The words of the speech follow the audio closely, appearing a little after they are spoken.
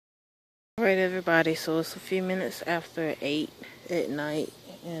Alright everybody, so it's a few minutes after 8 at night,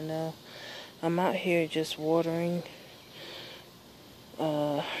 and I'm out here just watering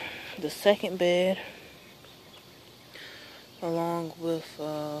the second bed along with,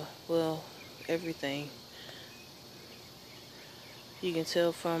 well, everything. You can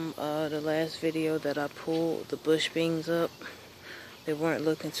tell from the last video that I pulled the bush beans up. They weren't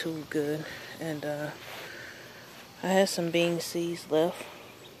looking too good, and I had some bean seeds left.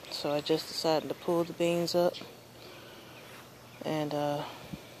 So I just decided to pull the beans up and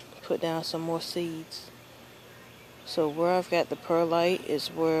put down some more seeds. So where I've got the perlite is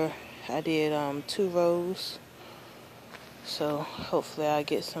where I did 2 rows. So hopefully I'll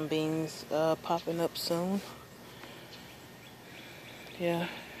get some beans popping up soon. Yeah,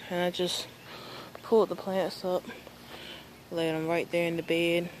 and I just pulled the plants up, laid them right there in the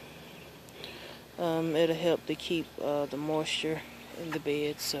bed. It'll help to keep the moisture in the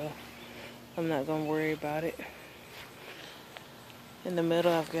bed, so I'm not gonna worry about it. In the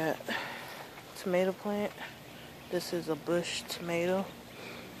middle I've got tomato plant. This is a bush tomato.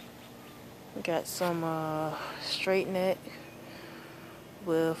 Got some straight neck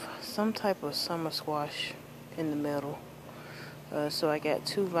with some type of summer squash in the middle. So I got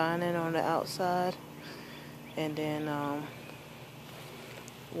 2 vining on the outside, and then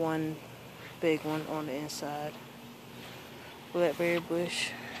one big one on the inside. Blackberry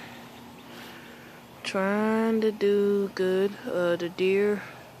bush, trying to do good. The deer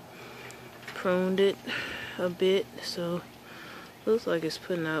pruned it a bit, so looks like it's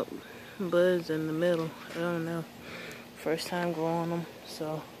putting out buds in the middle. I don't know, first time growing them,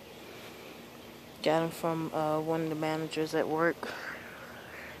 so got them from one of the managers at work,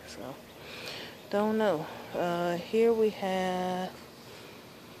 so don't know. Here we have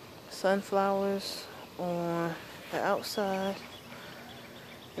sunflowers on the outside.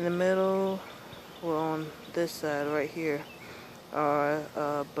 In the middle, well, on this side right here are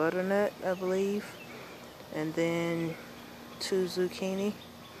butternut, I believe, and then 2 zucchini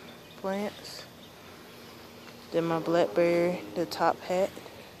plants. Then my blackberry, the top hat.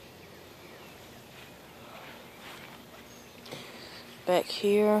 Back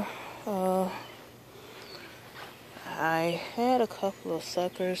here, I had a couple of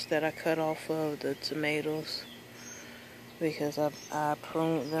suckers that I cut off of the tomatoes because I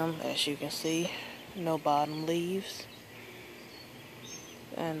pruned them, as you can see. No bottom leaves.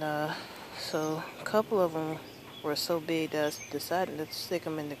 And so a couple of them were so big that I decided to stick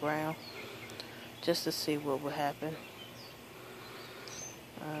them in the ground just to see what would happen.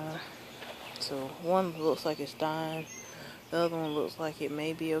 So one looks like it's dying. The other one looks like it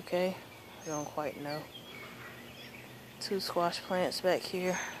may be okay. I don't quite know. 2 squash plants back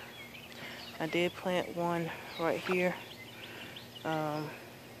here. I did plant one right here. Well,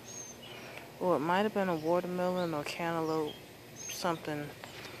 it might have been a watermelon or cantaloupe, something.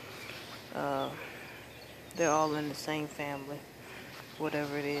 They're all in the same family,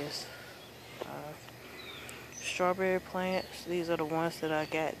 whatever it is. Strawberry plants, these are the ones that I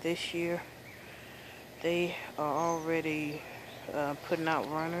got this year. They are already putting out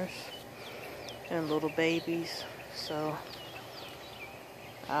runners and little babies, so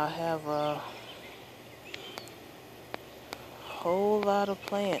I'll have a whole lot of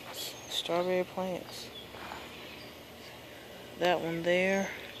plants, strawberry plants. That one there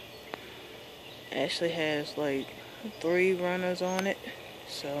actually has like 3 runners on it,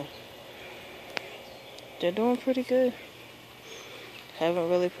 so they're doing pretty good. Haven't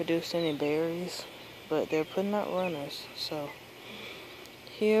really produced any berries, but they're putting out runners. So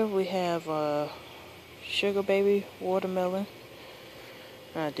here we have sugar baby watermelon.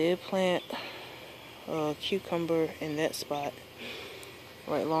 I did plant a cucumber in that spot,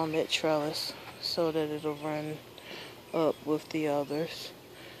 right along that trellis, so that it'll run up with the others.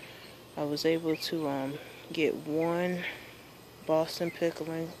 I was able to get 1 Boston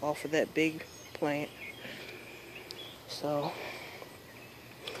pickling off of that big plant. So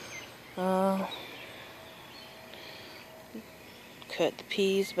cut the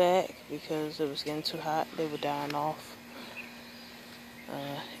peas back because it was getting too hot. They were dying off.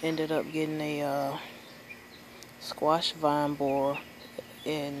 Ended up getting a squash vine borer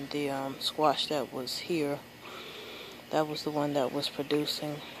in the squash that was here. That was the one that was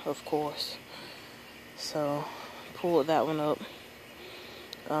producing, of course. So pulled that one up.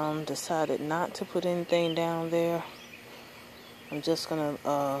 Decided not to put anything down there. I'm just gonna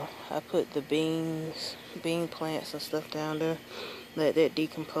I put the bean plants and stuff down there, let that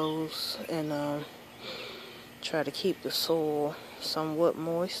decompose, and try to keep the soil somewhat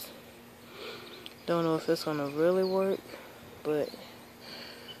moist. Don't know if it's gonna really work, but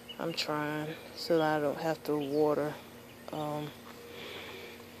I'm trying so that I don't have to water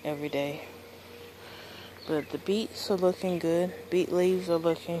every day. But the beets are looking good. Beet leaves are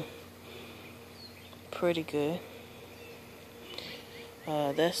looking pretty good.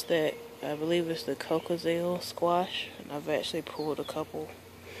 That's that, I believe it's the Cocozale squash. And I've actually pulled a couple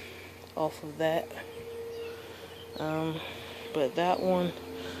off of that. But that one,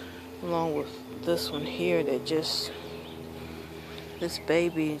 along with this one here, that just, this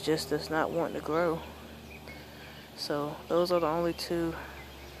baby just does not want to grow. So those are the only two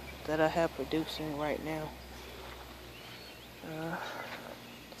that I have producing right now.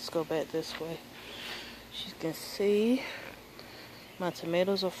 Let's go back this way. As you can see, my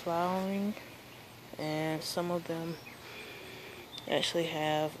tomatoes are flowering, and some of them actually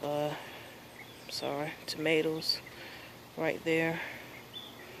have tomatoes right there.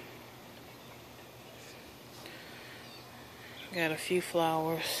 Got a few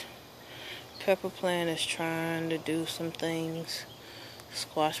flowers. Pepper plant is trying to do some things.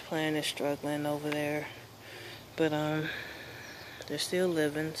 Squash plant is struggling over there, but they're still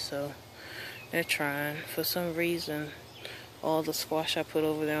living, so they're trying. For some reason, all the squash I put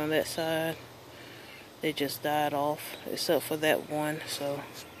over there on that side, they just died off, except for that one, so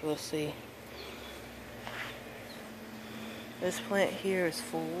we'll see. This plant here is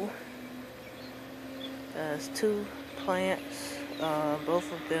full. There's two plants.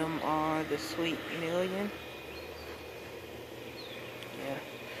 Both of them are the Sweet Million.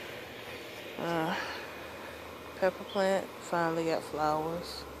 Yeah. Pepper plant finally got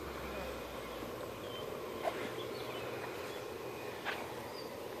flowers.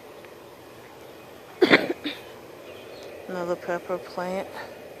 Another pepper plant.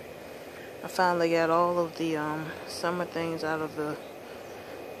 I finally got all of the summer things out of the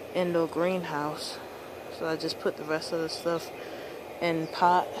indoor greenhouse. So I just put the rest of the stuff in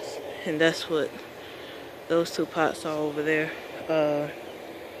pots, and that's what those two pots are over there.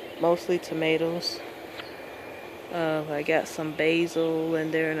 Mostly tomatoes. I got some basil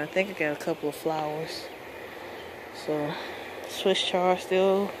in there, and I think I got a couple of flowers. So Swiss chard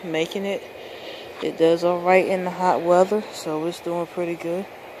still making it. It does alright in the hot weather, so it's doing pretty good.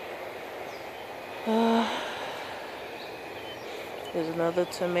 There's another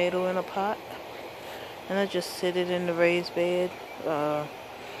tomato in a pot, and I just sit it in the raised bed. I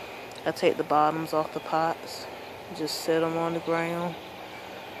take the bottoms off the pots, just set them on the ground,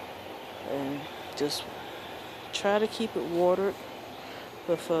 and just try to keep it watered.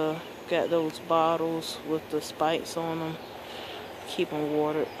 With got those bottles with the spikes on them, keep them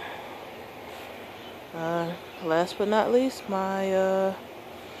watered. Last but not least, my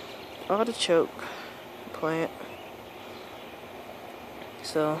artichoke plant.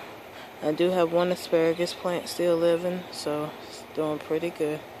 So I do have one asparagus plant still living, so it's doing pretty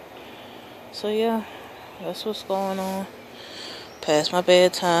good. So yeah, that's what's going on. Past my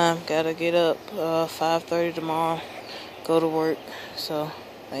bedtime, gotta get up 5:30 tomorrow, go to work. So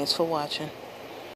thanks for watching.